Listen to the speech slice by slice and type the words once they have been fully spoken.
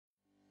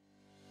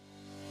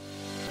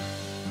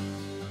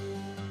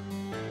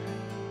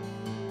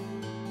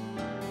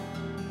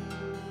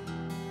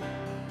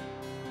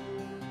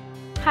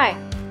Hi,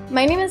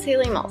 my name is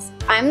Haley Mills.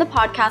 I'm the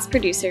podcast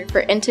producer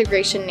for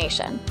Integration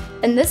Nation.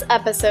 In this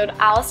episode,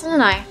 Allison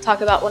and I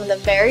talk about one of the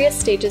various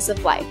stages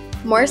of life,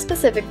 more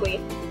specifically,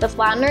 the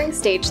floundering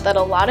stage that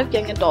a lot of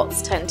young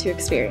adults tend to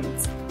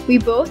experience. We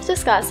both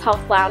discuss how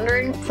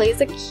floundering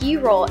plays a key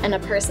role in a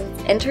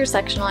person's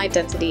intersectional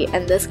identity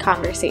in this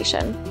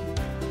conversation.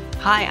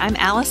 Hi, I'm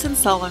Allison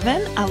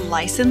Sullivan, a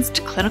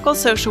licensed clinical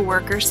social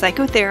worker,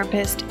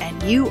 psychotherapist,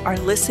 and you are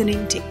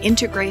listening to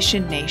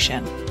Integration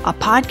Nation, a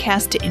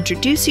podcast to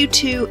introduce you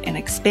to and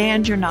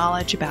expand your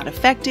knowledge about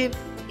effective,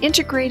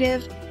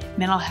 integrative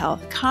mental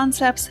health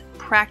concepts,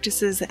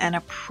 practices, and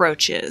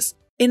approaches.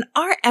 In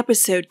our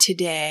episode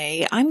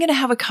today, I'm going to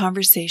have a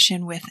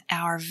conversation with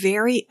our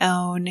very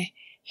own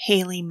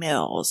Haley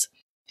Mills,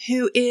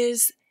 who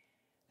is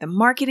the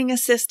marketing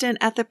assistant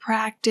at the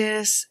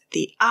practice,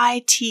 the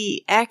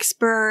IT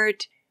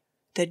expert,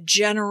 the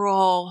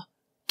general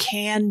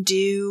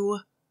can-do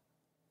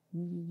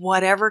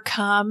whatever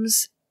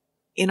comes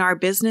in our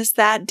business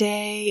that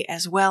day,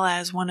 as well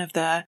as one of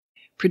the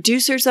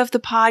producers of the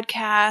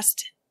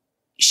podcast.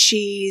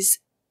 She's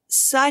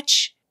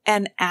such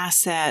an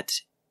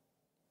asset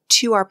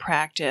to our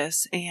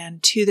practice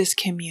and to this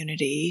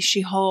community.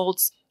 She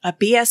holds a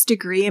BS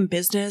degree in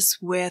business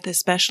with a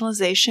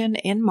specialization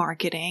in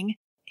marketing.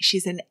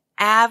 She's an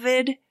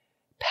avid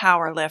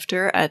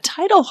powerlifter, a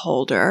title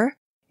holder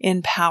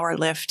in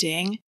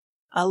powerlifting,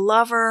 a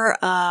lover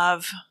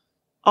of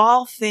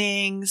all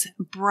things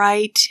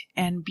bright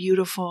and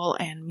beautiful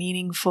and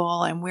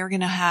meaningful. And we're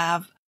going to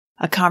have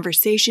a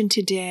conversation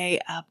today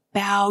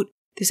about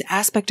this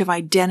aspect of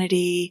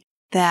identity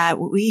that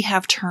we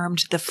have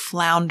termed the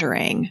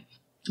floundering.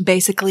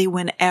 Basically,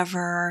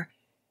 whenever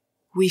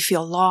we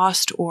feel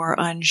lost or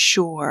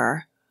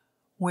unsure,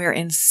 we're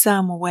in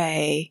some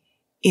way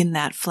in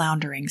that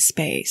floundering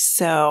space.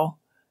 So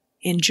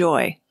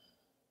enjoy.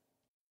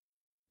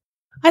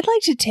 I'd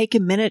like to take a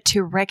minute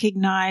to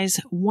recognize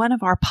one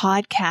of our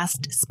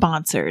podcast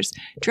sponsors,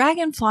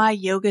 Dragonfly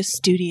Yoga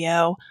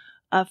Studio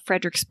of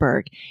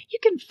Fredericksburg. You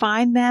can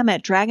find them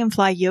at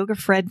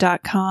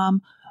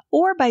dragonflyyogafred.com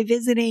or by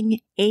visiting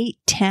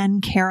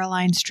 810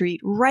 Caroline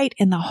Street, right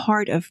in the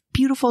heart of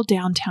beautiful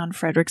downtown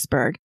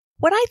Fredericksburg.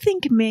 What I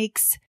think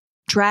makes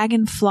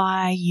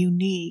Dragonfly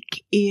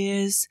unique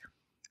is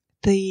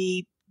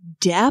the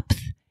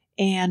depth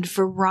and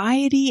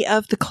variety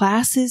of the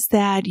classes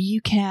that you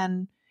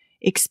can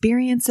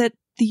experience at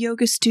the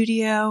yoga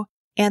studio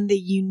and the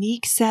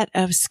unique set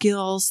of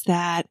skills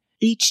that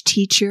each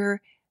teacher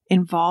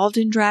involved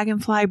in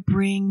Dragonfly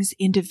brings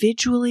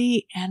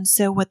individually, and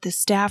so what the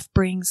staff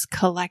brings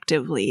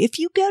collectively. If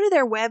you go to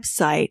their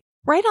website,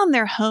 right on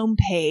their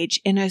homepage,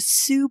 in a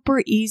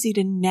super easy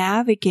to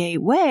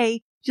navigate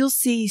way, you'll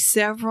see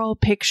several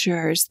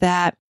pictures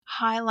that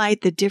highlight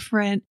the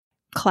different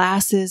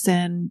classes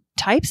and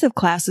types of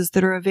classes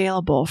that are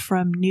available,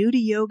 from new to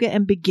yoga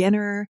and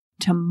beginner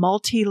to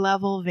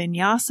multi-level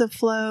vinyasa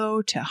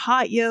flow to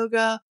hot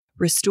yoga,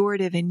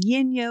 restorative and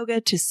yin yoga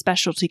to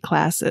specialty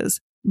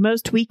classes.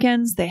 Most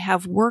weekends they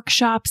have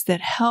workshops that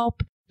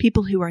help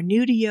people who are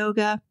new to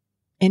yoga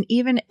and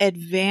even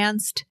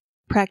advanced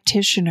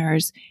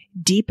practitioners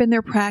deepen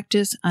their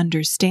practice,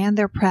 understand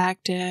their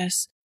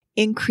practice,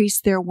 increase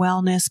their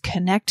wellness,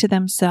 connect to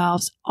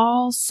themselves,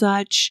 all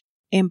such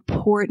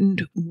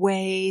important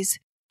ways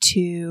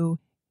to,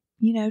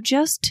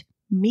 just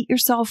meet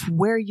yourself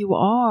where you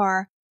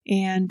are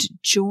and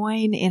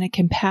join in a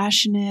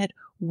compassionate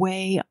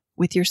way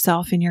with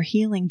yourself in your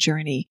healing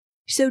journey.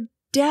 So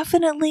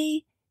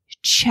definitely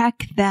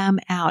check them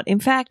out.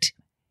 In fact,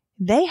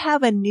 they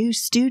have a new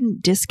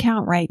student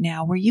discount right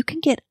now where you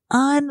can get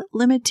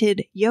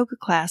unlimited yoga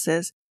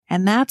classes,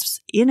 and that's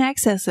in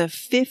excess of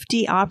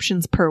 50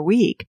 options per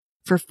week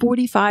for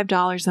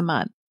 $45 a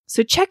month.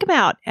 So check them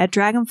out at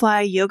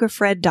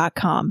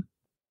dragonflyyogafred.com.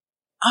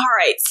 All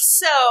right.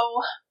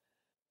 So,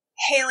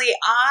 Haley,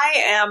 I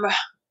am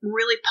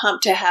really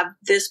pumped to have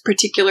this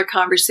particular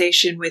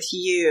conversation with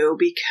you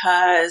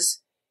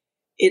because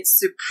it's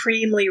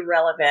supremely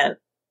relevant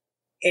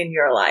in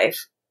your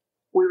life.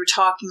 We were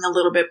talking a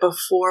little bit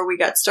before we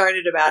got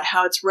started about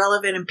how it's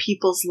relevant in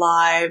people's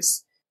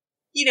lives,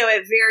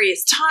 at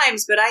various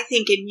times. But I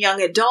think in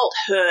young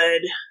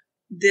adulthood,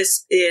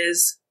 this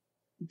is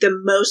the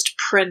most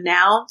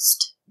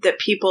pronounced that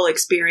people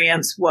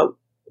experience what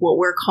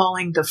we're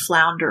calling the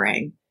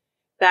floundering,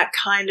 that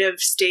kind of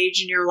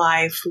stage in your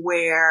life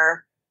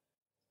where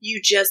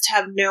you just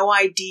have no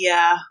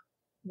idea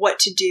what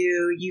to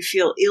do. You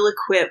feel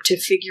ill-equipped to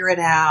figure it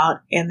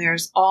out, and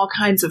there's all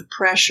kinds of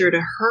pressure to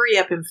hurry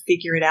up and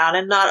figure it out,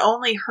 and not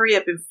only hurry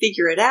up and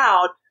figure it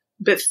out,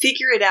 but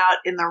figure it out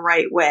in the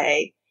right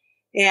way.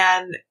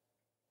 And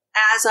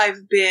as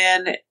I've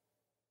been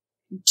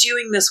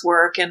doing this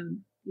work and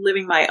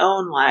living my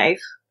own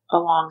life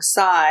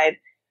alongside,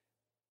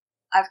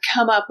 I've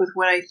come up with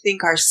what I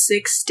think are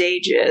 6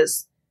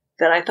 stages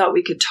that I thought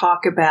we could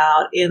talk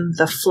about in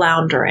the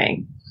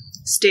floundering.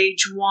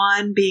 Stage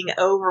 1 being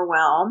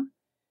overwhelm.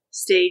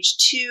 Stage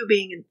 2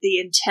 being the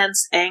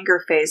intense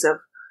anger phase of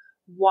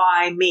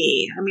why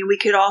me? I mean, we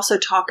could also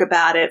talk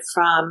about it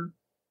from,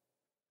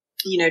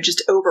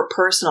 just over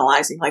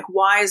personalizing, like,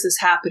 why is this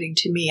happening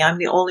to me? I'm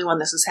the only one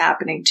this is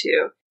happening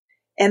to.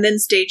 And then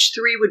stage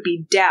 3 would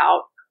be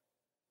doubt.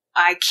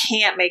 I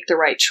can't make the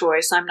right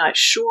choice. I'm not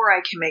sure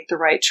I can make the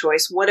right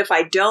choice. What if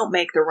I don't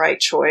make the right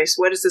choice?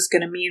 What is this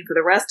going to mean for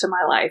the rest of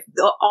my life?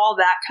 All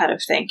that kind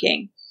of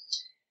thinking.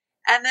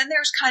 And then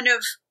there's kind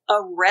of a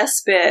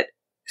respite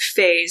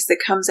phase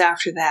that comes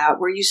after that,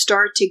 where you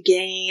start to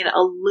gain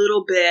a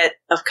little bit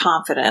of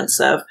confidence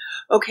of,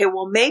 okay,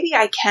 well, maybe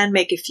I can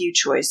make a few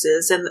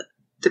choices, and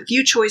the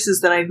few choices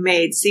that I've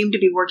made seem to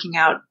be working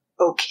out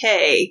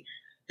okay.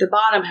 The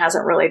bottom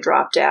hasn't really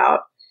dropped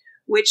out,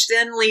 which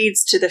then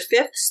leads to the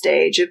 5th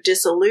stage of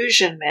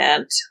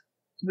disillusionment,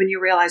 when you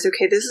realize,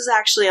 okay, this is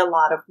actually a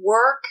lot of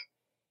work,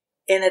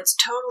 and it's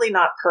totally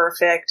not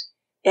perfect,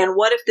 and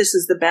what if this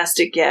is the best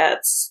it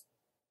gets?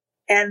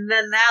 And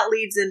then that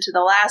leads into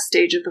the last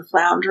stage of the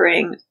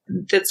floundering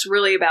that's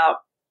really about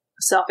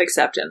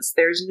self-acceptance.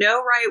 There's no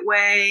right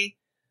way,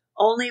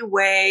 only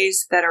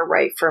ways that are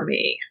right for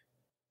me.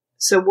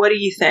 So what do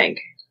you think?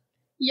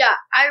 Yeah,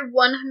 I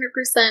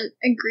 100%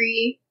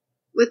 agree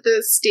with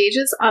those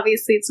stages.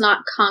 Obviously, it's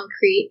not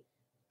concrete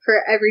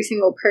for every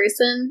single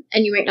person,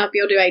 and you might not be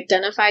able to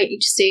identify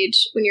each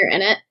stage when you're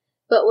in it.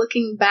 But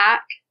looking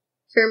back,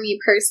 for me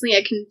personally,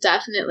 I can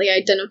definitely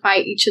identify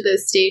each of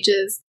those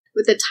stages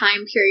with a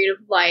time period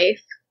of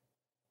life.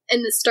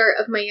 In the start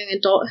of my young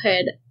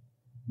adulthood,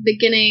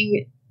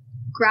 beginning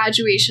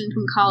graduation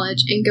from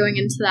college and going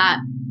into that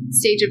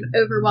stage of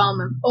overwhelm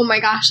of, oh my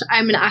gosh,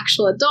 I'm an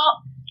actual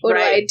adult. What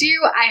do I do?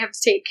 I have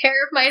to take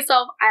care of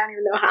myself. I don't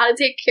even know how to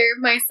take care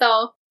of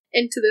myself.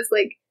 Into this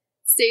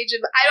stage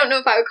of, I don't know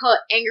if I would call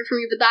it anger for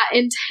me, but that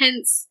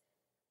intense,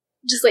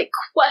 just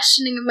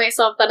questioning of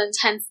myself, that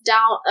intense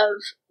doubt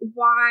of,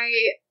 why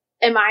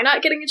am I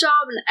not getting a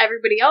job and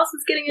everybody else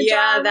is getting a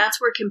job? Yeah, that's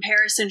where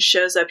comparison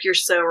shows up. You're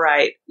so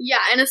right.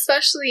 Yeah, and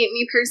especially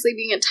me personally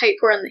being a type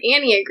 4 on the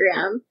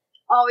Enneagram,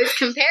 always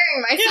comparing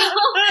myself.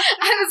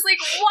 I was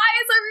like, why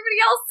is everybody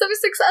else so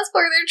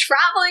successful? Or they're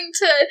traveling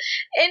to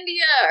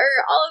India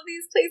or all of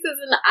these places,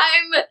 and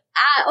I'm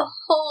at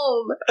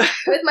home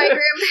with my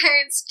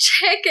grandparents'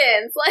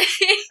 chickens. What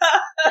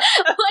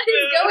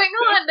is going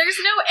on? There's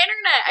no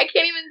internet. I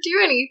can't even do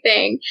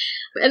anything.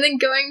 And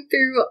then going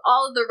through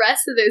all of the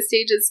rest of those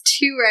stages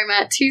too, where I'm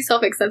at to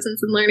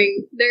self-acceptance and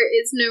learning there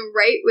is no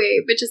right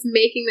way, but just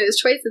making those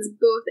choices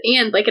both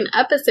and, like an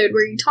episode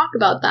where you talk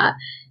about that.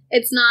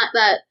 It's not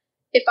that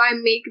if I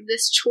make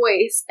this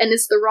choice and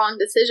it's the wrong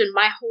decision,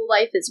 my whole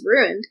life is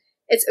ruined.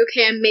 It's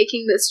okay, I'm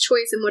making this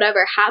choice, and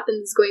whatever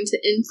happens is going to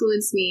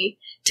influence me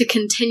to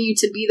continue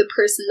to be the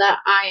person that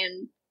I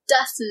am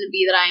destined to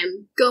be, that I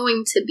am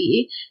going to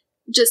be.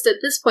 Just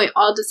at this point,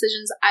 all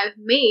decisions I've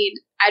made,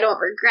 I don't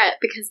regret,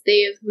 because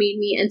they have made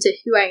me into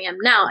who I am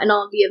now, and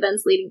all of the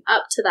events leading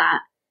up to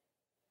that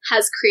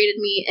has created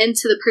me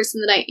into the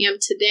person that I am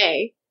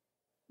today,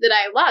 that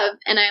I love.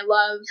 And I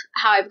love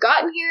how I've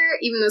gotten here,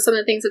 even though some of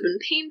the things have been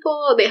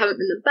painful, they haven't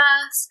been the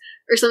best,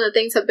 or some of the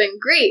things have been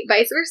great,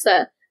 vice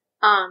versa.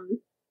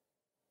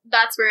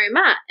 That's where I'm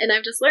at. And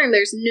I've just learned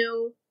there's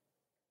no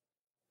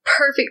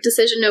perfect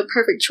decision, no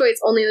perfect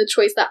choice, only the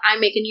choice that I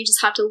make, and you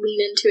just have to lean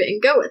into it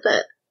and go with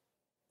it.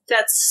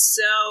 That's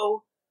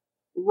so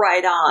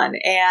right on.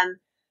 And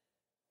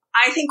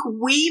I think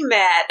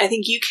I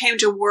think you came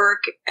to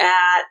work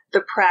at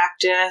the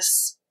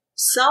practice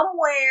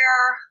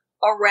somewhere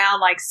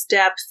around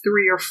step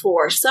 3 or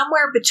 4,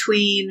 somewhere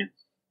between,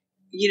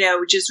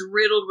 just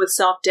riddled with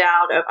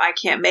self-doubt of I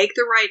can't make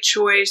the right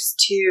choice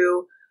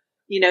to,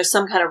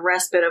 some kind of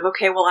respite of,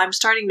 okay, well, I'm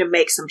starting to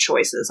make some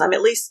choices. I'm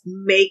at least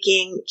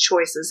making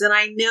choices. And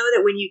I know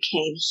that when you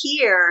came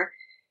here,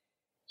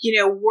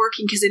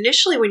 working, because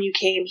initially when you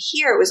came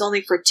here, it was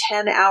only for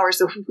 10 hours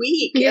a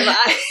week. Yeah. And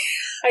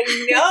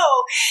I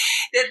know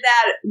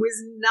that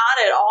was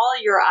not at all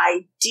your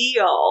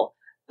ideal,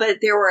 but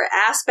there were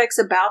aspects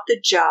about the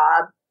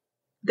job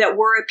that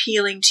were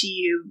appealing to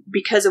you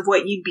because of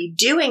what you'd be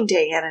doing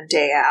day in and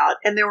day out.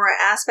 And there were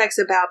aspects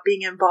about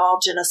being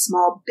involved in a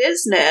small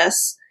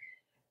business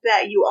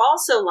that you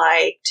also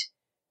liked.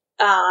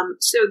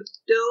 So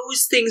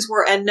those things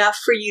were enough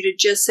for you to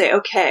just say,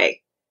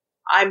 okay,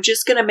 I'm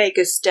just going to make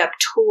a step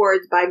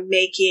towards by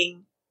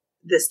making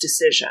this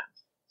decision.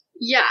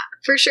 Yeah,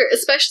 for sure.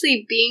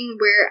 Especially being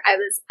where I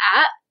was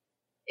at.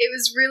 It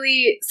was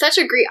really such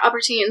a great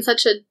opportunity and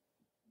such a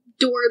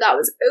door that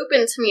was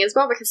open to me as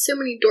well, because so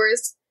many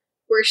doors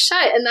were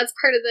shut, and that's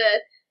part of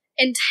the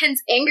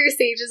intense anger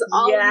stage, is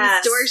all of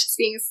these doors just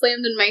being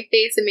slammed in my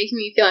face and making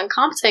me feel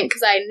incompetent,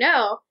 because I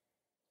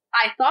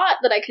thought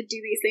that I could do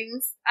these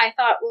things. I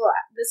thought, well,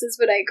 this is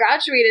what I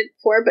graduated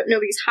for, but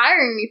nobody's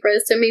hiring me for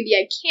this, so maybe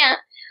I can't.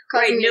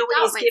 Right,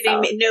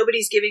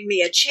 nobody's giving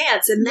me a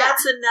chance, and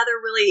that's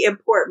another really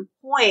important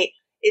point.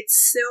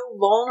 It's so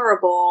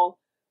vulnerable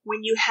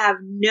when you have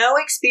no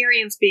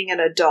experience being an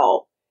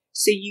adult.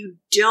 So you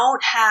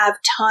don't have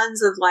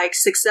tons of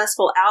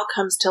successful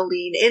outcomes to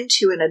lean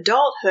into in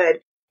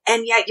adulthood.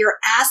 And yet you're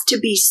asked to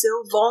be so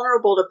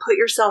vulnerable to put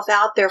yourself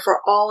out there for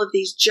all of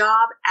these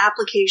job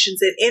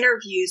applications and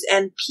interviews.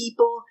 And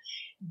people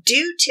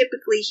do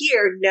typically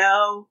hear,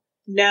 no,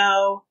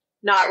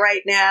 not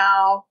right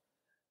now,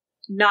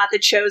 not the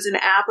chosen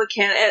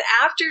applicant. And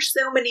after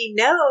so many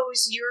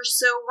no's, you're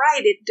so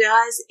right. It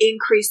does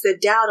increase the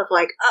doubt of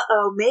like,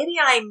 maybe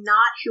I'm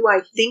not who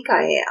I think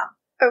I am.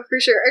 Oh,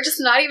 for sure. Or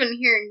just not even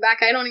hearing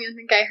back. I don't even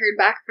think I heard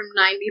back from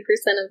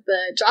 90% of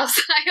the jobs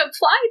that I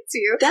applied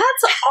to.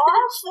 That's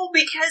awful,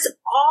 because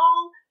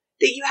all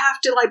that you have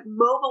to like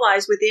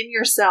mobilize within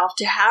yourself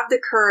to have the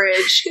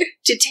courage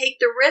to take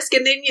the risk,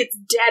 and then it's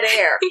dead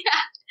air.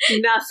 Yeah.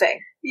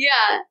 Nothing.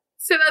 Yeah.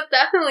 So that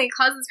definitely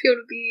causes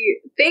people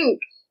to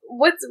think,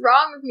 what's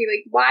wrong with me?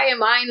 Like, why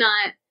am I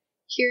not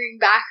hearing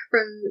back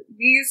from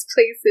these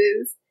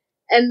places?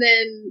 And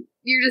then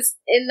you're just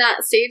in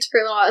that stage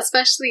for a while,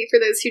 especially for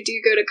those who do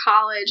go to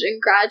college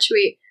and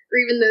graduate, or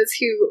even those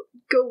who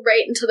go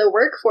right into the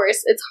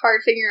workforce. It's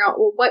hard figuring out,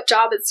 well, what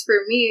job is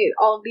for me?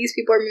 All of these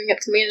people are moving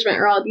up to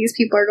management, or all of these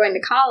people are going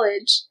to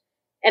college,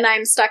 and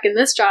I'm stuck in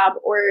this job.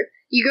 Or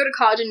you go to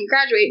college and you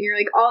graduate, and you're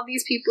like, all of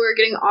these people are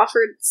getting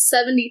offered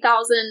 $70,000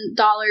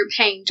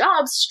 paying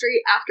jobs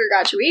straight after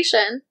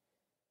graduation.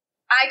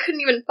 I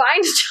couldn't even find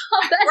a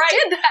job that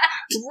did that.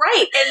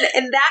 Right.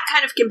 And that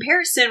kind of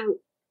comparison,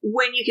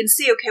 when you can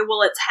see, okay,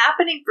 well, it's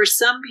happening for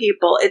some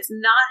people, it's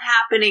not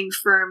happening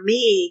for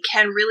me,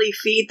 can really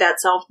feed that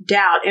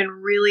self-doubt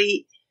and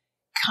really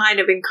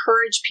kind of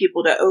encourage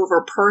people to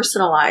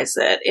over-personalize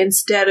it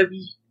instead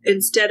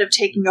of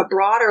taking a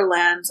broader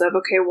lens of,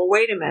 okay, well,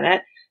 wait a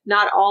minute,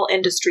 not all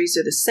industries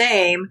are the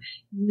same.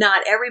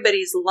 Not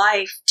everybody's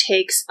life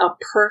takes a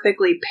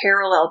perfectly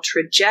parallel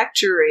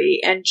trajectory.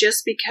 And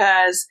just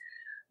because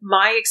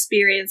my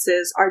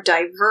experiences are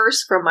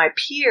diverse from my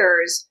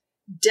peers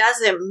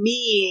doesn't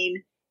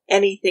mean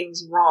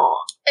anything's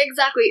wrong.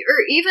 Exactly. Or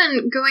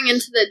even going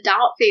into the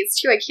doubt phase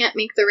too, I can't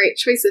make the right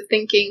choice of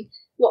thinking,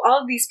 well,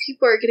 all of these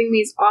people are getting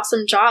these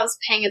awesome jobs,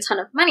 paying a ton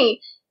of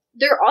money.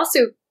 They're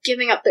also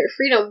giving up their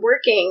freedom,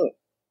 working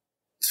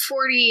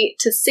 40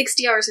 to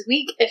 60 hours a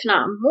week, if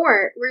not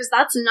more. Whereas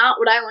that's not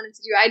what I wanted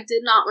to do. I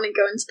did not want to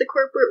go into the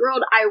corporate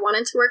world. I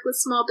wanted to work with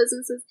small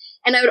businesses.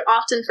 And I would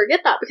often forget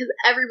that because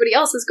everybody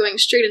else is going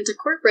straight into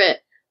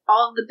corporate.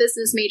 All of the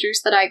business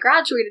majors that I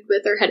graduated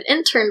with or had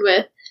interned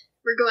with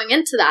were going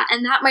into that.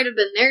 And that might have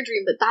been their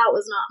dream, but that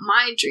was not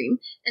my dream.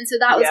 And so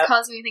that was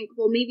causing me to think,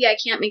 well, maybe I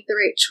can't make the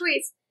right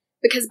choice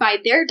because by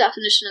their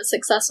definition of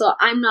successful,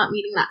 I'm not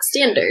meeting that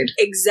standard.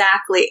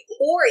 Exactly.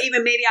 Or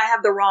even maybe I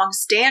have the wrong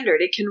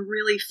standard. It can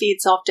really feed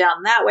self-doubt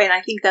in that way. And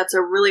I think that's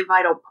a really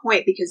vital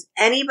point, because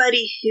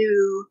anybody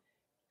who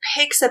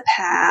picks a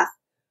path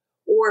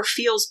or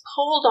feels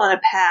pulled on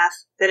a path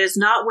that is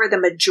not where the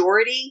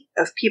majority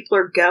of people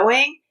are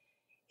going,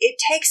 it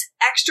takes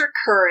extra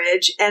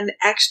courage and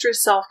extra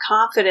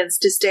self-confidence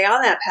to stay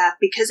on that path,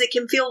 because it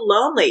can feel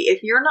lonely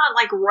if you're not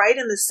like right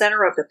in the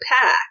center of the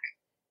pack,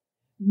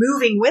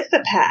 moving with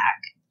the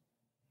pack.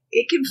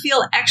 It can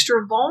feel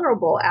extra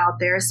vulnerable out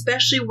there,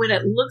 especially when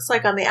it looks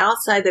like on the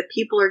outside that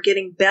people are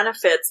getting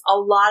benefits, a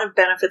lot of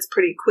benefits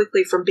pretty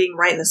quickly from being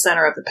right in the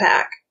center of the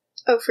pack.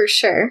 Oh, for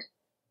sure.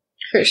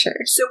 For sure.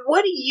 So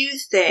what do you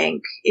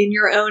think, in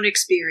your own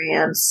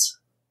experience,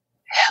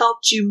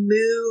 helped you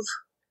move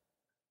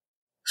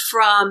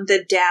from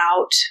the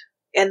doubt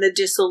and the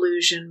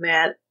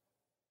disillusionment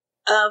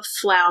of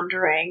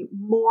floundering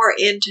more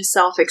into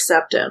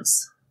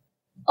self-acceptance?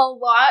 A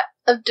lot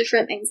of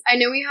different things. I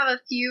know we have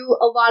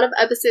a lot of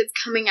episodes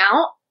coming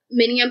out,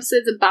 many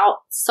episodes about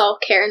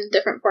self-care in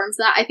different forms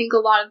of that. I think a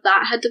lot of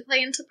that had to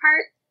play into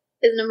part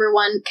is, number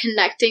one,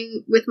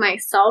 connecting with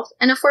myself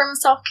in a form of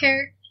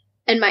self-care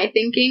and my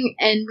thinking,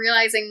 and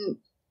realizing,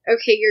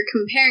 okay, you're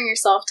comparing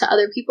yourself to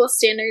other people's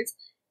standards.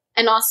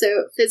 And also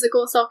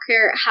physical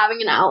self-care,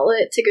 having an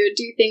outlet to go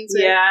do things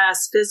with.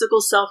 Yes, physical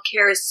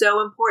self-care is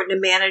so important to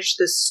manage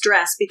the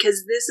stress,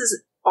 because this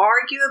is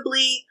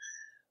arguably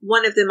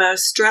one of the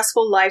most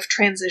stressful life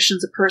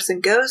transitions a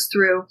person goes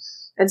through.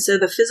 And so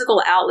the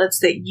physical outlets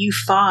that you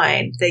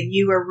find that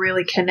you are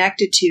really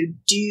connected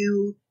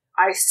to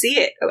I see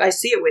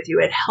it with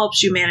you. It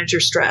helps you manage your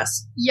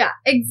stress. Yeah,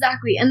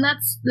 exactly. And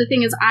that's the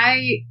thing is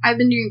I've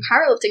been doing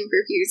powerlifting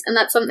for years, and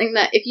that's something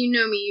that if you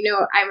know me, you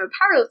know I'm a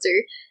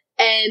powerlifter.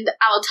 And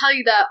I'll tell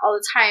you that all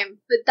the time.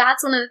 But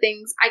that's one of the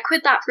things. I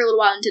quit that for a little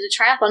while and did a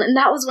triathlon. And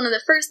that was one of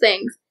the first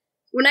things.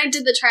 When I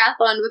did the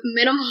triathlon with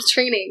minimal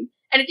training.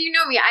 And if you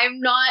know me, I'm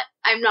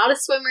not a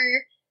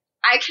swimmer.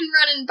 I can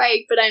run and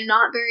bike, but I'm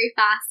not very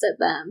fast at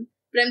them.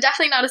 But I'm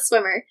definitely not a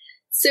swimmer.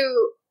 So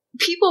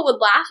people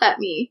would laugh at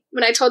me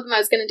when I told them I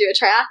was going to do a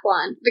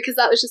triathlon, because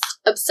that was just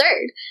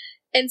absurd.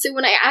 And so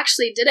when I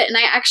actually did it and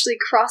I actually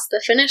crossed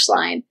the finish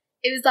line,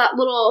 it was that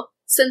little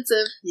sense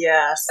of,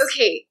 yes,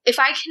 okay, if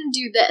I can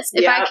do this,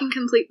 if I can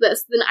complete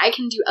this, then I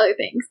can do other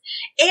things.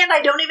 And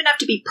I don't even have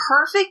to be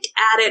perfect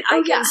at it.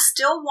 I can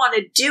still want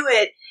to do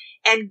it.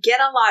 and get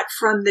a lot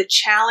from the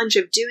challenge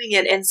of doing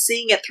it and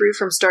seeing it through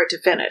from start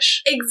to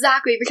finish.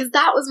 Exactly, because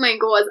that was my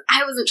goal.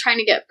 I wasn't trying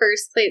to get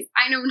first place.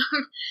 I know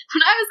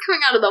when I was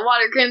coming out of the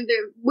water, granted,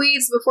 the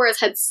waves before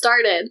us had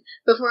started,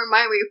 before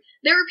my wave,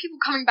 there were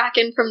people coming back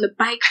in from the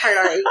bike part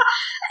already,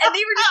 and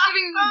they were just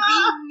giving me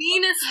the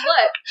meanest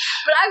look.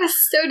 But I was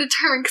so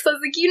determined, because I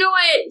was like, you know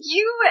what?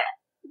 You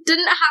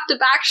didn't have to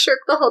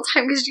backstroke the whole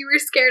time because you were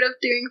scared of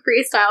doing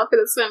freestyle for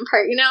the swim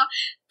part, you know?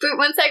 But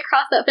once I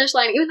crossed that finish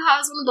line, even though I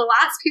was one of the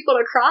last people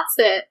to cross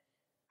it,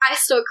 I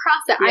still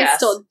crossed it. Yes. I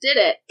still did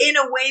it. In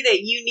a way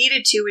that you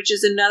needed to, which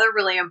is another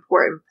really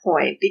important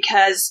point,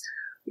 because,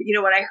 you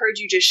know, what I heard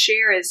you just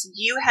share is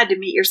you had to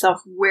meet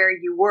yourself where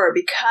you were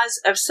because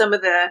of some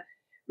of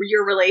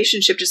your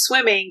relationship to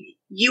swimming.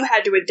 You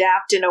had to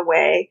adapt in a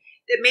way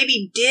that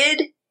maybe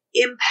did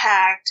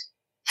impact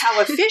how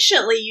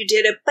efficiently you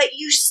did it, but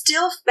you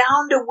still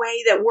found a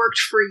way that worked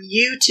for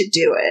you to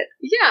do it.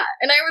 Yeah,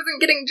 and I wasn't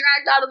getting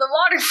dragged out of the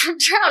water from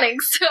drowning,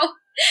 so,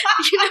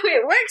 you know,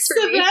 it works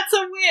for me. So that's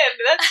a win.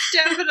 That's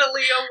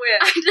definitely a win.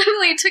 I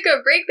definitely took a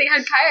break. They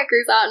had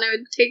kayakers out, and I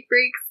would take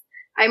breaks.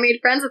 I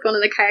made friends with one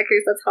of the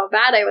kayakers. That's how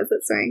bad I was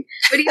at swimming.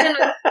 But even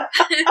with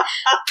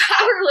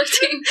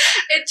powerlifting,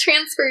 it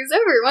transfers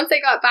over. Once I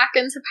got back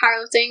into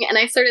powerlifting,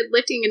 and I started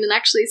lifting and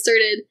actually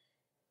started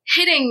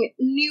hitting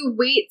new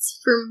weights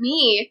for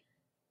me,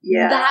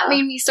 that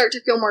made me start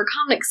to feel more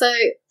confident, because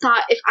I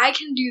thought, if I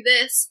can do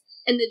this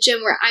in the gym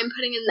where I'm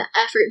putting in the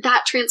effort,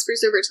 that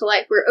transfers over to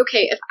life, where,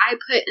 okay, if I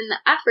put in the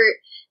effort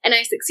and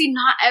I succeed,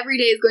 not every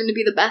day is going to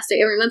be the best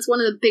day ever. And that's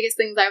one of the biggest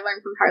things I've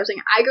learned from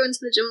powerlifting. I go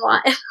into the gym a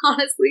lot, and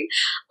honestly,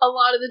 a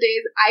lot of the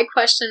days I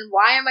question,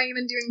 why am I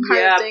even doing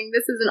powerlifting?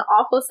 This is an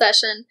awful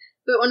session.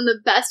 But one of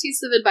the best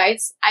pieces of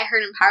advice I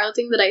heard in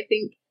powerlifting that I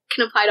think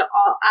can apply to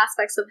all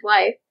aspects of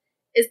life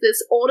is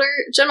this older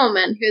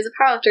gentleman who is a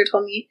powerlifter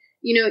told me,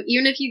 you know,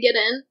 even if you get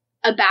in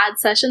a bad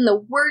session, the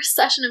worst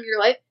session of your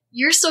life,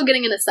 you're still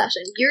getting in a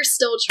session. You're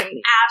still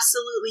training.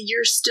 Absolutely.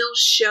 You're still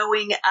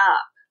showing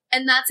up.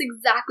 And that's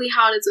exactly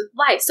how it is with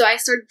life. So I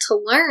started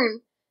to learn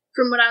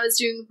from what I was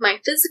doing with my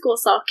physical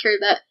self-care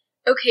that,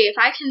 okay, if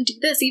I can do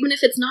this, even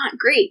if it's not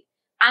great,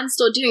 I'm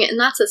still doing it. And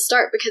that's a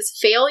start, because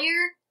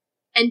failure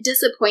and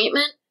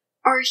disappointment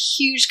are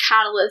huge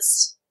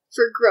catalysts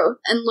for growth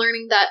and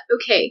learning that,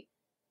 okay,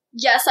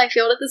 yes, I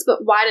failed at this,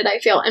 but why did I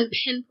fail? And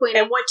pinpointing.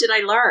 And what did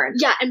I learn?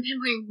 Yeah, and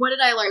pinpointing, what did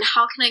I learn?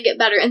 How can I get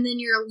better? And then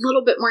you're a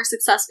little bit more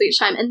successful each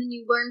time. And then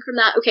you learn from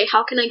that, okay,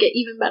 how can I get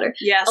even better?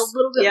 Yes. A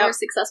little bit more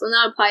successful. And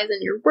that applies in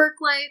your work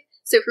life.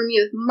 So for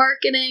me, with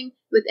marketing,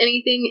 with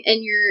anything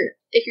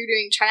if you're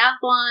doing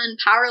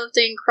triathlon,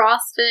 powerlifting,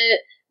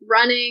 CrossFit,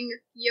 running,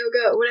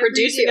 yoga, whatever.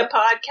 Producing a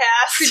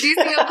podcast.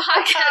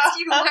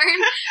 You learn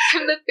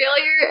from the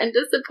failure and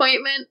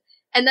disappointment.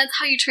 And that's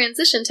how you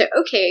transition to,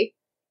 okay,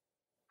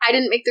 I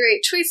didn't make the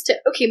right choice, to,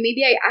 okay,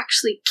 maybe I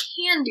actually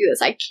can do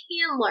this. I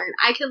can learn.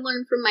 I can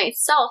learn from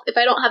myself. If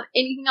I don't have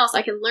anything else,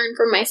 I can learn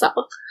from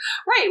myself.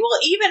 Right. Well,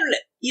 even,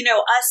 you know,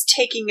 us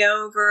taking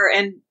over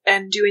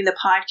and doing the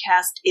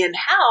podcast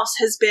in-house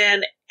has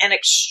been an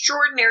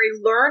extraordinary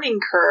learning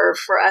curve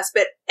for us.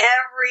 But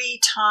every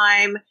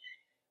time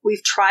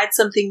we've tried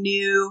something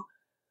new,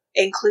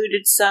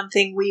 included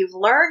something, we've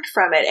learned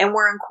from it, and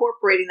we're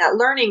incorporating that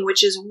learning,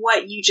 which is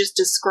what you just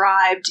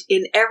described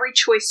in every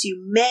choice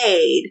you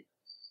made.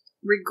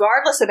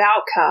 Regardless of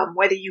outcome,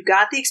 whether you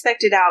got the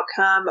expected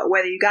outcome,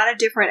 whether you got a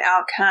different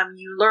outcome,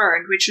 you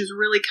learned, which is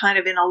really kind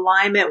of in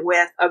alignment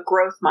with a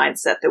growth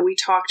mindset that we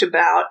talked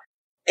about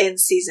in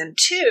season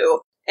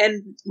 2.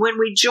 And when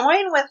we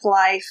join with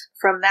life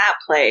from that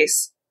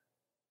place,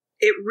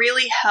 it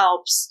really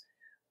helps,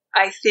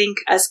 I think,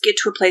 us get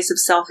to a place of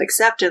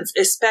self-acceptance,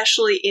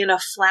 especially in a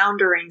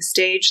floundering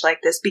stage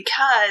like this,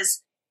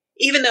 because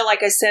even though,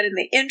 like I said in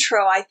the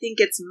intro, I think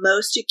it's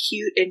most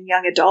acute in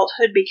young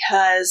adulthood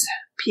because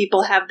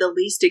people have the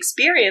least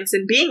experience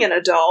in being an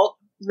adult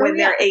when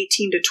they're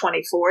 18 to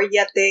 24,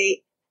 yet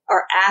they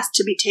are asked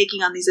to be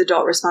taking on these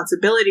adult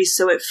responsibilities.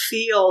 So it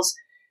feels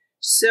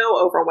so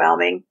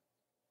overwhelming.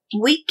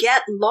 We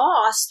get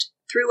lost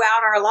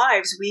throughout our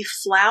lives. We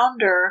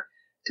flounder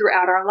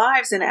throughout our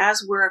lives. And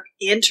as we're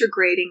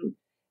integrating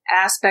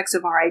aspects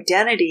of our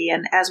identity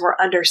and as we're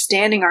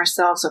understanding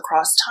ourselves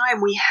across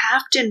time, we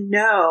have to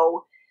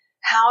know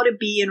how to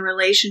be in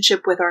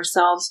relationship with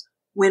ourselves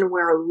when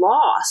we're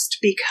lost,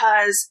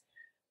 because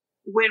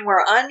when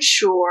we're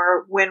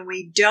unsure, when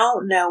we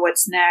don't know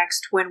what's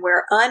next, when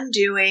we're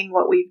undoing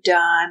what we've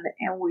done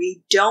and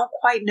we don't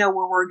quite know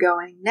where we're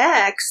going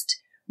next,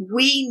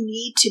 we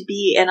need to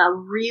be in a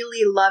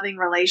really loving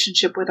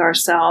relationship with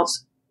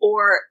ourselves,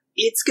 or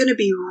it's going to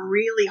be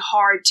really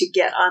hard to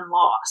get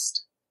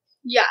unlost.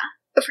 Yeah,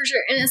 for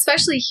sure. And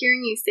especially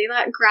hearing you say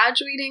that,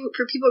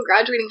 for people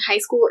graduating high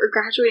school or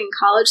graduating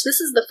college, this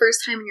is the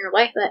first time in your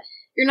life that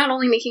you're not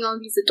only making all of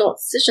these adult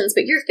decisions,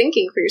 but you're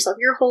thinking for yourself.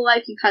 Your whole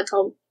life you've had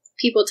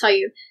people tell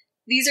you,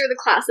 these are the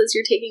classes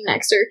you're taking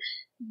next, or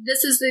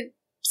this is the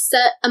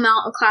set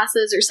amount of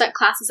classes or set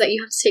classes that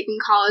you have to take in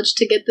college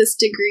to get this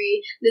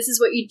degree. This is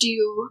what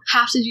you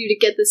have to do to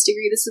get this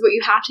degree. This is what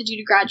you have to do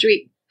to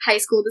graduate high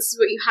school. This is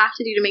what you have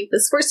to do to make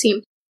this sports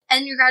team.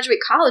 And you graduate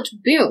college,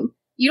 boom.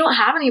 You don't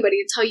have anybody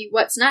to tell you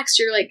what's next.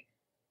 You're like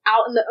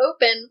out in the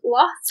open,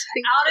 lost.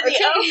 Out in the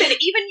open.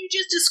 Even you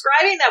just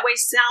describing that way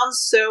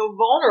sounds so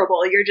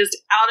vulnerable. You're just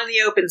out in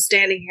the open,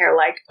 standing here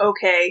like,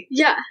 okay,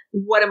 yeah,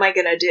 what am I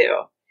going to do?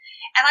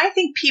 And I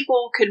think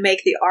people could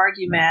make the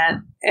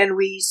argument, and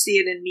we see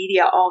it in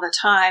media all the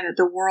time, that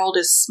the world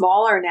is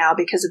smaller now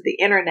because of the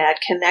internet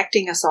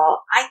connecting us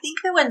all. I think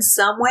that in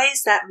some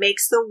ways that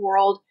makes the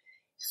world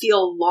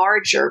feel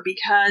larger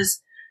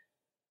because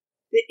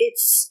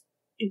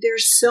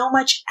there's so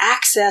much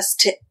access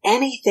to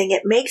anything.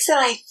 It makes it,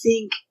 I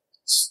think,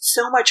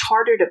 so much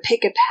harder to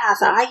pick a path.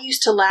 I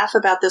used to laugh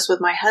about this with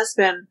my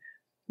husband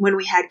when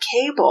we had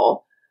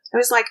cable. I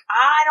was like,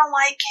 I don't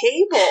like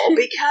cable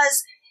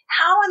because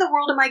how in the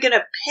world am I going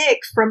to pick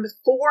from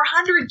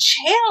 400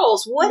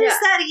 channels? What does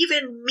that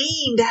even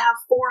mean to have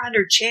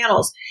 400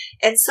 channels?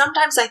 And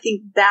sometimes I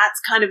think that's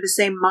kind of the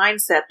same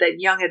mindset that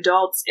young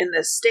adults in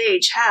this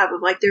stage have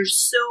of like, there's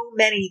so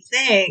many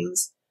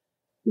things.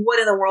 What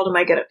in the world am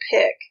I going to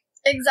pick?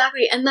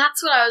 Exactly. And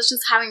that's what I was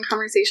just having a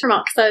conversation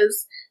about because I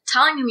was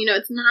telling him,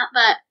 it's not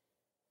that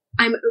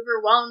I'm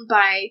overwhelmed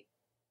by,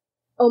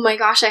 oh my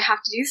gosh, I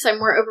have to do this. I'm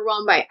more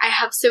overwhelmed by, I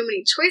have so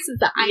many choices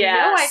that I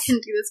know I can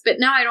do this, but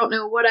now I don't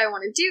know what I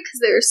want to do because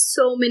there are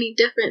so many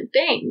different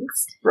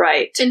things.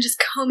 Right. And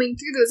just combing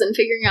through those and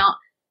figuring out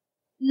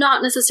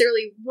not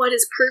necessarily what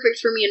is perfect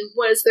for me and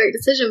what is the right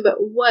decision, but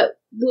what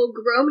will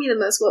grow me the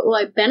most, what will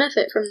I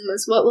benefit from the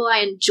most, what will I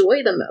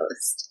enjoy the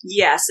most.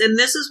 Yes, and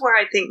this is where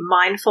I think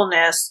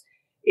mindfulness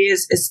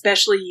is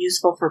especially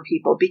useful for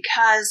people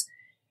because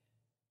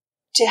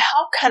to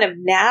help kind of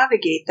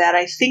navigate that,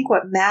 I think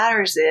what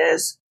matters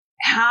is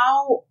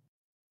how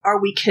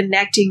are we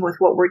connecting with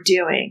what we're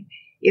doing?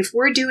 If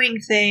we're doing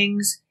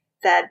things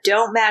that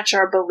don't match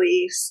our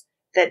beliefs,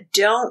 that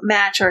don't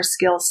match our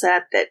skill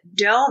set, that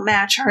don't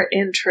match our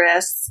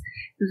interests,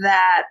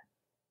 that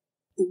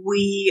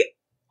we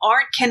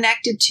aren't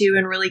connected to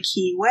in really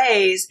key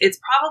ways, it's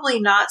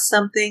probably not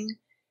something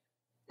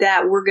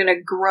that we're going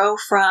to grow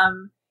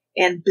from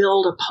and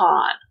build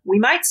upon. We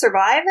might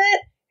survive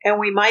it and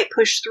we might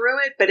push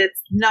through it, but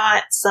it's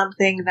not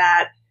something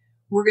that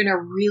we're going to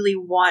really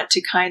want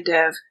to kind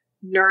of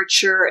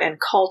nurture and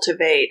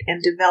cultivate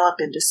and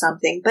develop into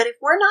something. But if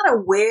we're not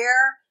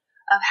aware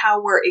of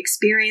how we're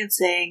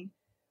experiencing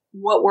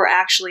what we're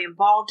actually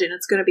involved in,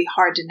 it's going to be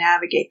hard to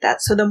navigate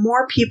that. So the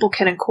more people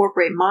can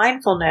incorporate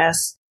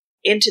mindfulness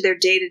into their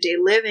day-to-day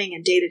living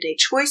and day-to-day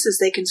choices,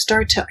 they can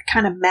start to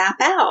kind of map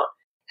out,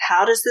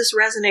 how does this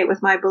resonate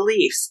with my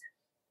beliefs?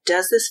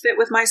 Does this fit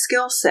with my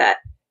skill set?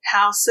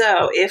 How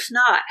so? If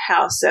not,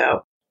 how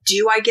so?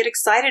 Do I get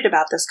excited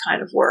about this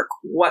kind of work?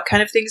 What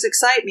kind of things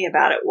excite me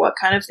about it? What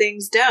kind of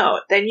things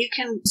don't? Then you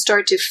can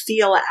start to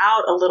feel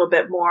out a little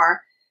bit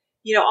more,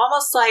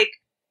 almost like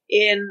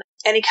in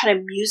any kind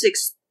of music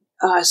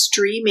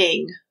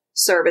streaming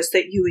service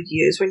that you would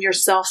use when you're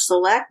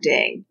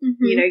self-selecting,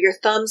 you're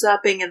thumbs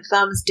upping and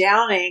thumbs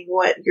downing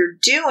what you're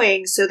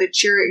doing so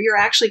that you're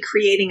actually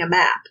creating a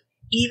map.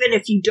 Even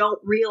if you don't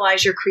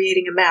realize you're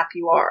creating a map,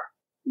 you are.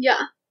 Yeah.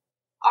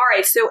 All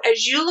right. So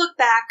as you look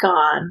back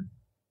on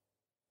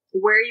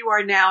where you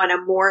are now in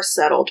a more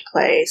settled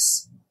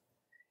place,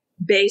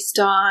 based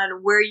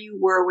on where you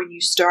were when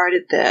you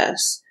started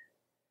this,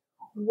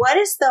 what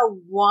is the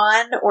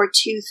one or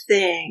two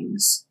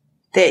things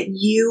that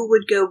you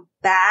would go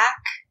back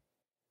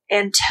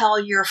and tell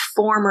your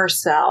former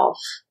self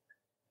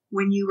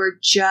when you were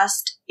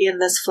just in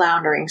this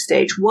floundering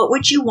stage? What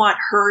would you want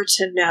her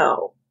to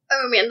know?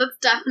 Oh man, that's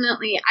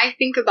definitely, I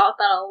think about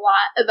that a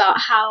lot, about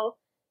how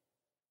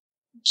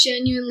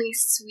genuinely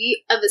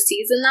sweet of a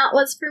season that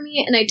was for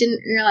me, and I didn't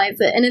realize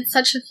it. And it's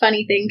such a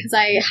funny thing because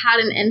I had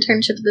an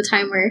internship at the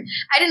time where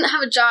I didn't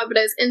have a job, but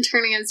I was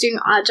interning. I was doing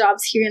odd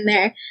jobs here and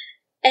there.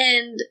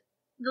 And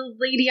the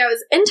lady I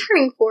was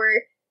interning for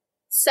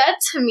said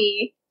to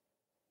me,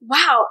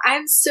 wow,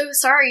 I'm so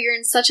sorry you're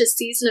in such a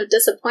season of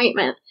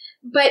disappointment.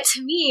 But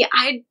to me,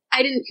 I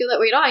didn't feel that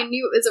way at all. I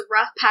knew it was a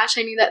rough patch.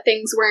 I knew that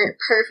things weren't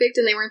perfect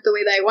and they weren't the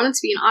way that I wanted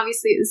to be. And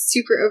obviously it was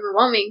super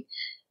overwhelming.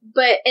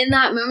 But in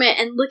that moment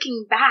and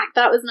looking back,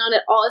 that was not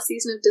at all a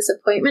season of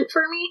disappointment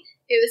for me.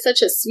 It was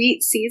such a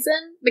sweet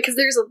season because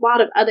there's a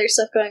lot of other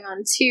stuff going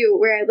on too.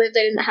 Where I lived,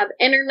 I didn't have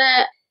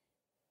internet.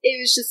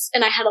 It was just,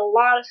 and I had a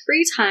lot of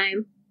free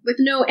time with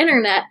no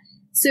internet.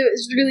 So it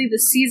was really the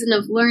season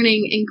of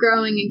learning and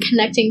growing and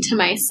connecting to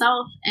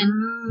myself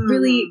and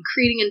really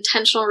creating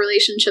intentional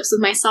relationships with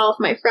myself,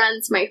 my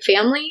friends, my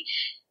family.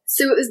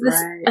 So it was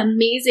this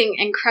amazing,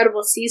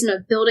 incredible season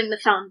of building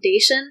the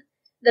foundation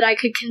that I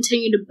could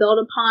continue to build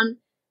upon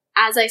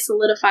as I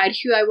solidified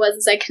who I was,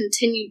 as I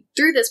continued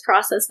through this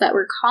process that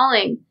we're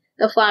calling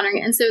the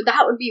floundering. And so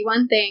that would be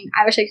one thing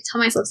I wish I could tell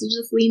myself, to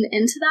just lean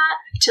into that.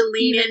 To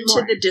lean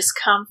into the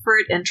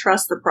discomfort and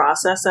trust the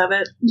process of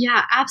it.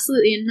 Yeah,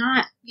 absolutely. And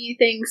not view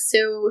things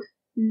so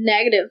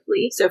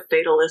negatively. So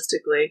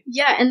fatalistically.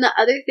 Yeah. And the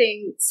other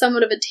thing,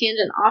 somewhat of a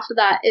tangent off of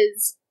that,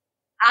 is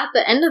at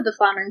the end of the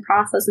floundering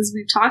process, as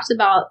we've talked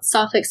about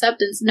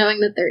self-acceptance, knowing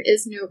that there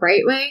is no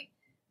right way,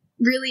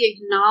 really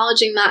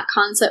acknowledging that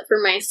concept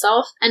for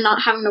myself and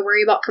not having to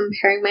worry about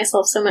comparing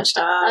myself so much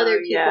to other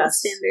people's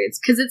standards.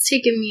 Because it's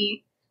taken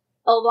me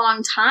a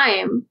long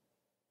time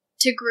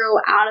to grow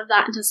out of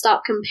that and to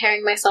stop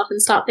comparing myself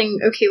and stop thinking,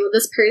 okay, well,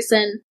 this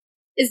person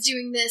is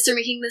doing this or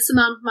making this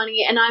amount of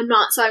money and I'm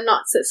not, so I'm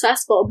not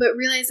successful. But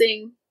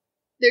realizing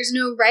there's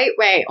no right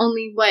way,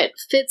 only what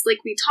fits, like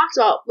we talked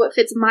about, what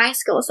fits my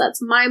skill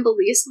sets, my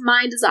beliefs,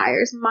 my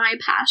desires, my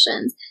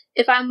passions.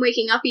 If I'm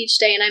waking up each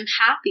day and I'm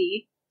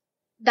happy,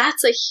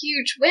 that's a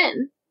huge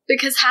win,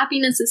 because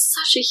happiness is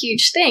such a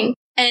huge thing.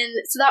 And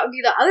so that would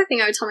be the other thing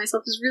I would tell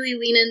myself, is really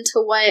lean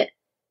into what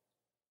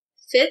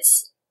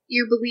fits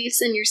your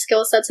beliefs and your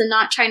skill sets, and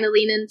not trying to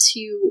lean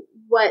into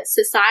what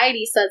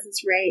society says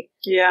is right,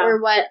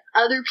 or what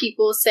other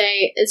people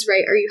say is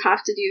right, or you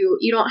have to do.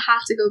 You don't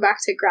have to go back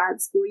to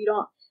grad school. You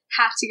don't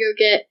have to go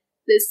get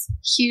this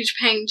huge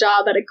paying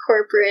job at a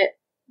corporate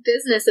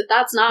business if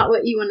that's not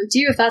what you want to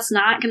do, if that's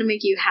not going to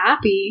make you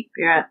happy.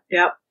 Yeah.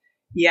 Yep.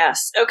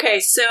 Yes. Okay.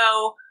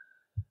 So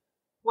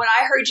what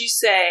I heard you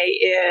say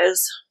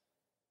is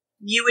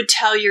you would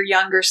tell your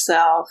younger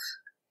self,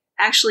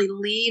 actually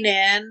lean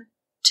in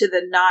to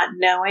the not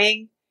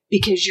knowing,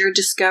 because you're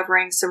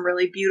discovering some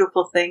really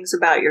beautiful things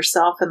about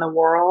yourself and the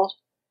world,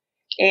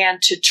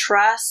 and to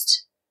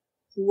trust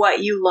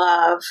what you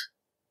love,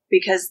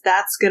 because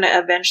that's going to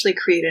eventually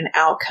create an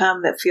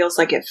outcome that feels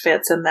like it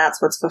fits, and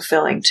that's what's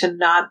fulfilling. To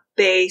not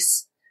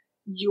base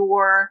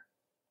your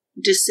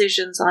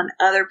decisions on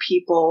other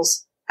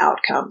people's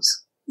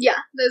outcomes. Yeah,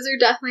 those are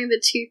definitely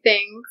the two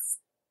things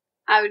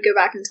I would go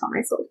back and tell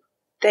myself.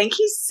 Thank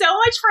you so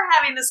much for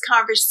having this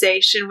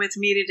conversation with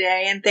me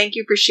today, and thank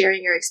you for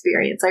sharing your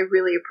experience. I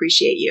really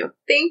appreciate you.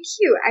 Thank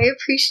you. I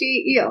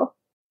appreciate you.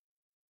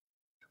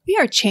 We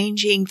are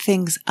changing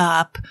things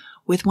up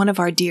with one of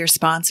our dear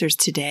sponsors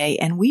today,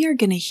 and we are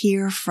going to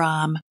hear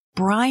from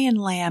Brian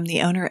Lamb,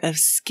 the owner of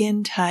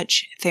Skin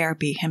Touch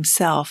Therapy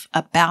himself,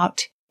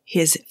 about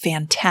his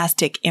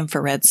fantastic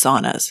infrared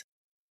saunas.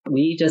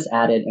 We just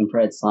added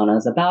infrared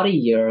saunas about a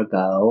year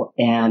ago,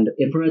 and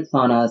infrared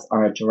saunas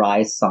are a dry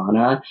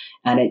sauna,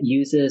 and it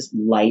uses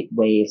light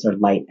waves or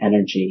light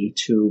energy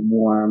to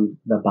warm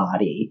the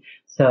body.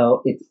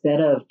 So instead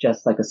of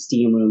just like a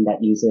steam room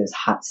that uses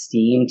hot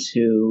steam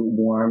to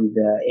warm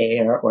the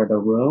air or the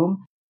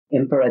room,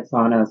 infrared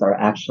saunas are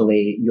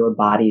actually your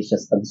body's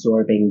just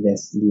absorbing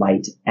this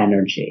light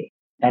energy.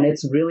 And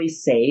it's really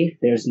safe.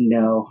 There's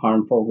no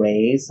harmful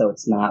rays, so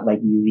it's not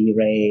like UV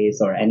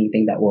rays or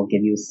anything that will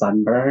give you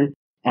sunburn.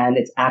 And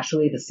it's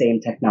actually the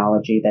same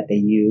technology that they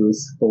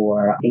use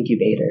for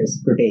incubators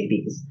for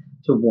babies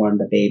to warm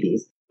the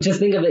babies. Just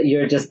think of it,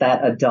 you're just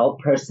that adult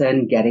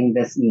person getting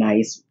this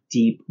nice,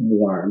 deep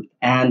warmth.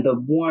 And the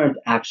warmth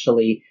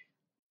actually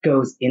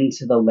goes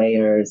into the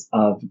layers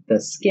of the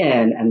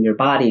skin and your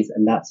bodies,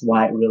 and that's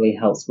why it really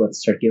helps with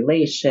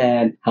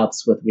circulation,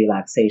 helps with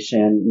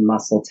relaxation,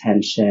 muscle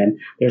tension.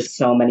 There's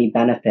so many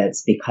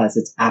benefits because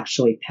it's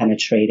actually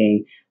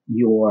penetrating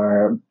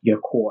your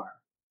core.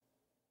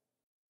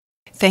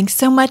 Thanks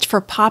so much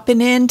for popping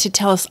in to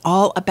tell us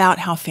all about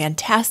how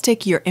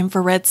fantastic your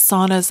infrared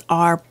saunas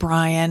are,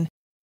 Brian.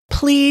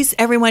 Please,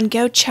 everyone,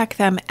 go check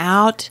them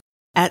out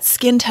at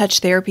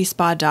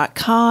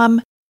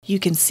skintouchtherapyspa.com. You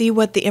can see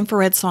what the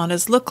infrared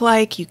saunas look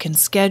like. You can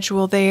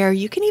schedule there.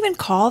 You can even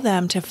call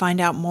them to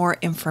find out more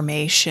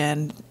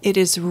information. It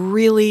is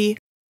really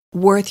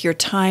worth your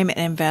time and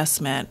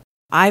investment.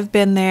 I've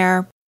been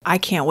there. I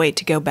can't wait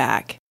to go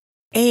back.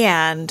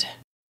 And,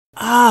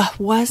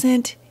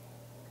 wasn't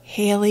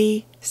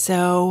Haley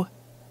so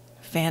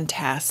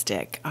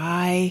fantastic?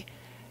 I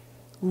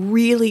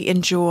really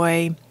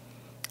enjoy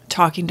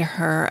talking to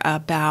her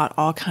about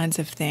all kinds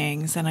of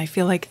things. And I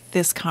feel like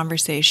this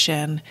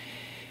conversation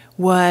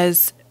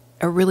was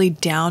a really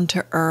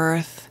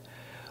down-to-earth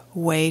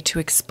way to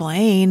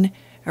explain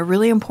a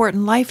really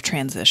important life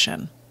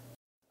transition.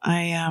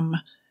 I am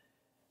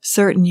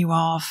certain you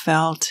all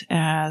felt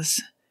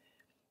as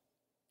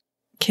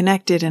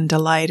connected and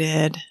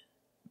delighted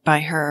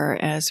by her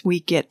as we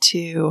get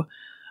to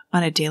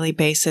on a daily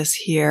basis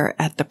here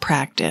at the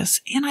practice.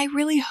 And I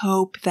really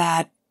hope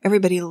that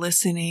everybody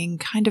listening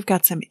kind of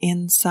got some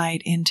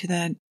insight into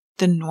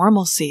the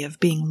normalcy of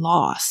being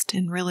lost,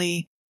 and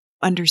really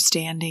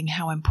understanding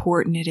how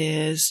important it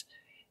is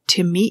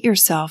to meet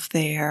yourself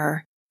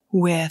there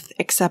with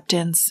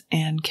acceptance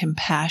and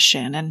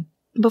compassion. And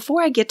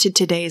before I get to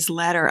today's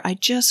letter, I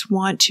just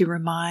want to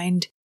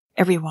remind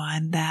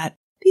everyone that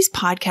these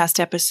podcast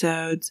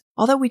episodes,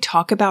 although we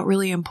talk about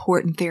really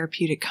important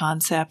therapeutic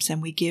concepts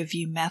and we give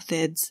you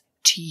methods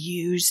to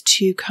use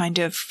to kind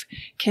of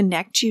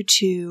connect you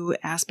to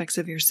aspects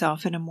of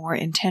yourself in a more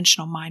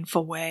intentional,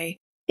 mindful way,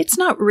 it's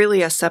not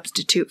really a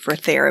substitute for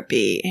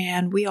therapy.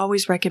 And we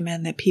always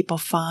recommend that people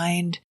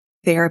find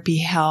therapy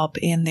help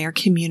in their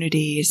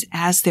communities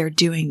as they're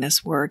doing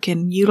this work,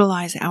 and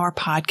utilize our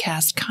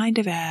podcast kind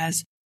of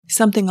as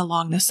something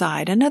along the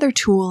side, another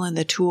tool in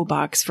the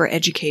toolbox for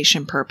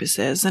education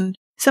purposes. And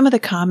Some of the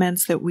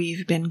comments that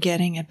we've been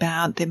getting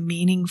about the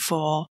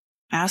meaningful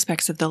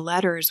aspects of the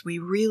letters, we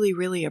really,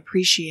 really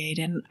appreciate.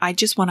 And I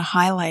just want to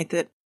highlight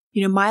that,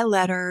 my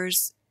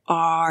letters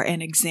are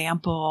an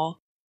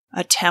example,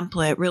 a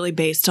template really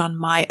based on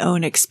my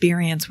own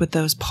experience with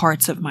those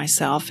parts of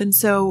myself. And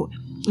so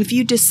if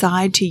you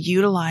decide to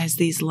utilize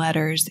these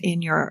letters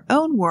in your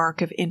own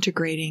work of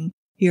integrating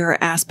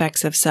your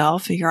aspects of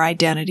self, your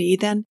identity,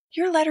 then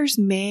your letters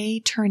may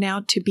turn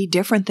out to be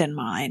different than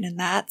mine. And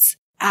that's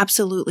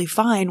absolutely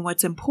fine.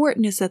 What's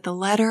important is that the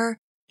letter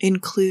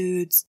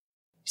includes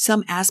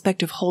some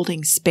aspect of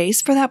holding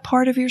space for that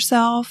part of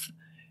yourself,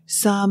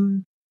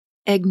 some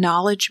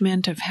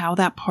acknowledgement of how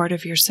that part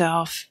of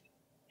yourself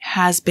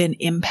has been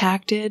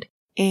impacted,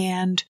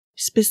 and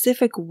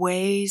specific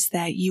ways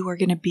that you are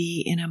going to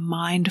be in a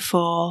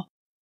mindful,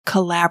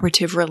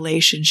 collaborative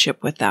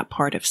relationship with that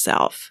part of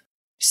self.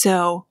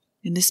 So,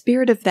 in the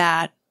spirit of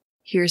that,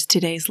 here's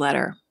today's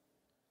letter.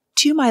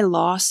 To my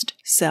lost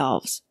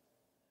selves,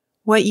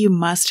 what you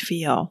must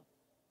feel: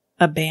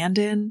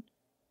 abandoned,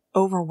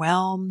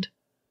 overwhelmed,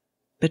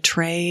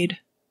 betrayed,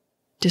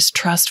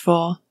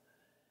 distrustful.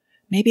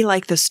 Maybe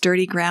like the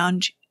sturdy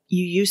ground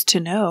you used to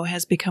know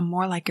has become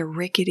more like a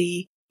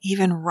rickety,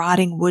 even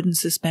rotting wooden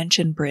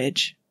suspension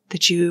bridge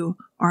that you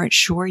aren't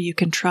sure you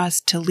can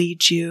trust to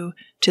lead you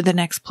to the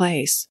next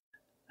place,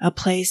 a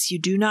place you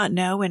do not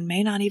know and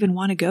may not even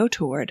want to go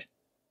toward.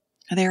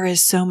 There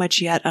is so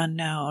much yet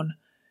unknown,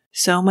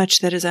 so much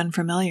that is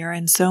unfamiliar,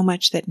 and so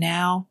much that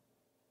now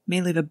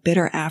may leave a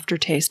bitter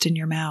aftertaste in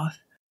your mouth.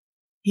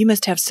 You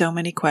must have so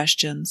many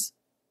questions.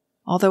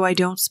 Although I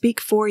don't speak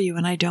for you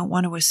and I don't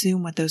want to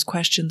assume what those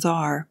questions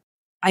are,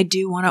 I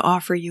do want to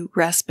offer you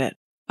respite,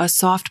 a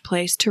soft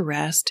place to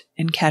rest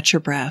and catch your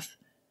breath.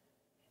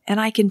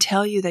 And I can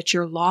tell you that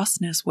your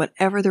lostness,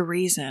 whatever the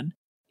reason,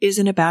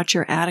 isn't about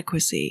your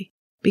adequacy,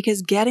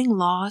 because getting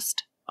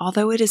lost,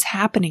 although it is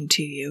happening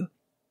to you,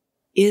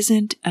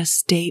 isn't a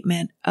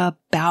statement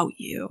about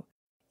you.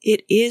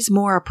 It is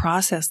more a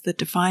process that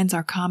defines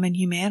our common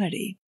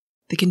humanity,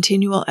 the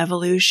continual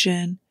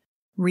evolution,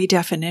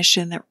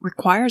 redefinition that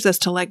requires us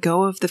to let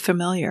go of the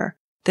familiar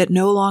that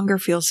no longer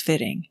feels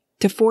fitting,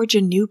 to forge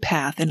a new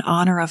path in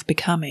honor of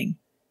becoming,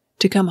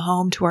 to come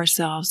home to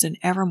ourselves in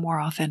ever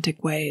more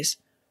authentic ways.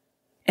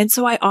 And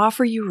so I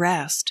offer you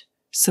rest,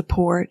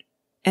 support,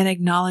 and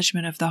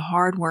acknowledgement of the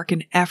hard work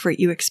and effort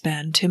you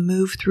expend to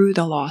move through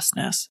the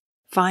lostness,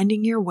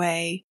 finding your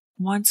way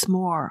once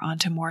more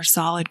onto more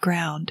solid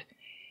ground,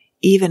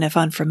 even if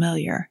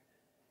unfamiliar.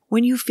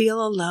 When you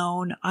feel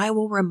alone, I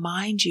will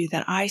remind you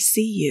that I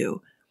see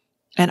you,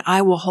 and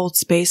I will hold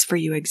space for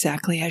you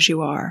exactly as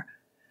you are.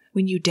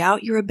 When you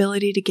doubt your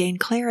ability to gain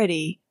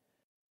clarity,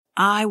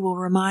 I will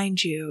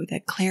remind you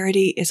that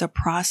clarity is a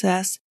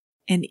process,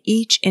 and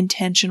each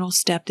intentional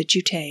step that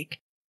you take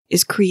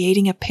is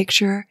creating a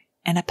picture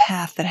and a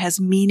path that has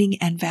meaning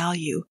and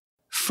value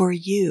for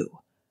you.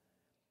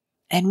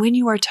 And when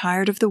you are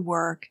tired of the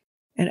work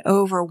and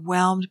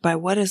overwhelmed by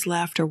what is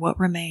left or what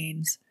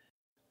remains,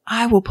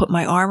 I will put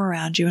my arm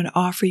around you and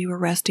offer you a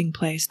resting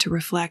place to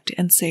reflect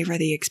and savor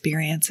the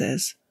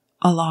experiences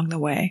along the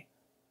way.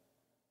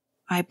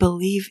 I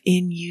believe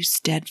in you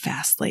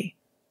steadfastly.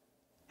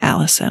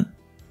 Allison.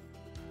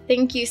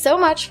 Thank you so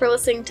much for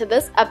listening to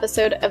this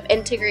episode of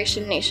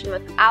Integration Nation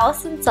with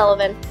Allison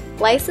Sullivan,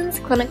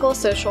 licensed clinical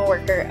social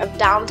worker of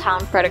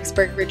downtown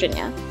Fredericksburg,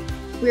 Virginia.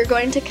 We are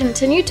going to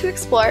continue to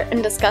explore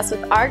and discuss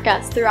with our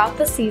guests throughout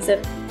the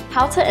season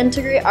how to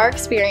integrate our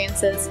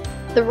experiences,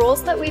 the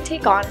roles that we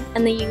take on,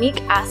 and the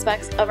unique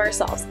aspects of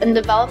ourselves in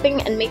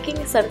developing and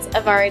making sense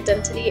of our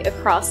identity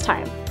across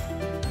time.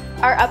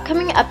 Our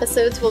upcoming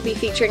episodes will be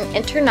featuring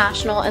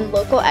international and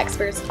local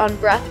experts on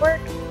breathwork,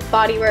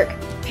 bodywork,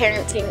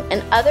 parenting,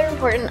 and other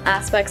important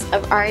aspects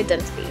of our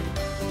identity.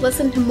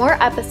 Listen to more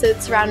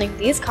episodes surrounding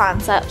these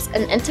concepts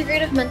and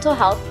integrative mental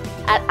health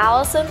at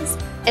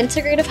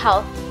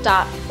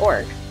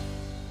allisonsintegrativehealth.org.